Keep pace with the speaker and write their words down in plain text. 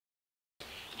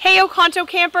Hey Oconto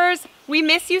campers, we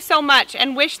miss you so much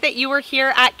and wish that you were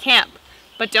here at camp.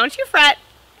 But don't you fret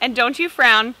and don't you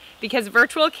frown, because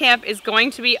virtual camp is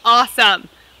going to be awesome.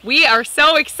 We are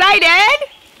so excited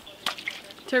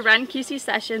to run QC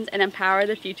sessions and empower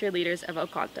the future leaders of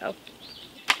Oconto.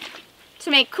 To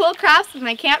make cool crafts with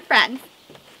my camp friends.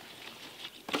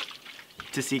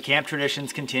 To see camp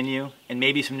traditions continue and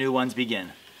maybe some new ones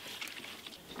begin.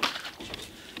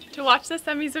 To watch the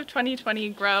semis of 2020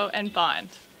 grow and bond.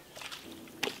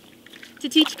 To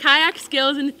teach kayak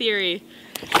skills and theory.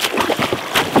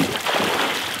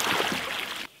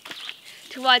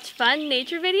 To watch fun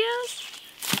nature videos.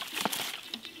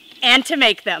 and to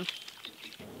make them.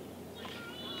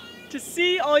 To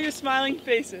see all your smiling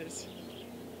faces.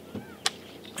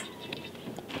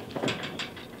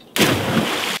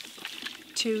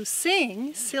 To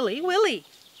sing Silly Willy.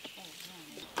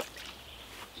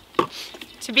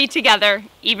 To be together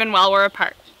even while we're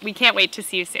apart. We can't wait to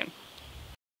see you soon.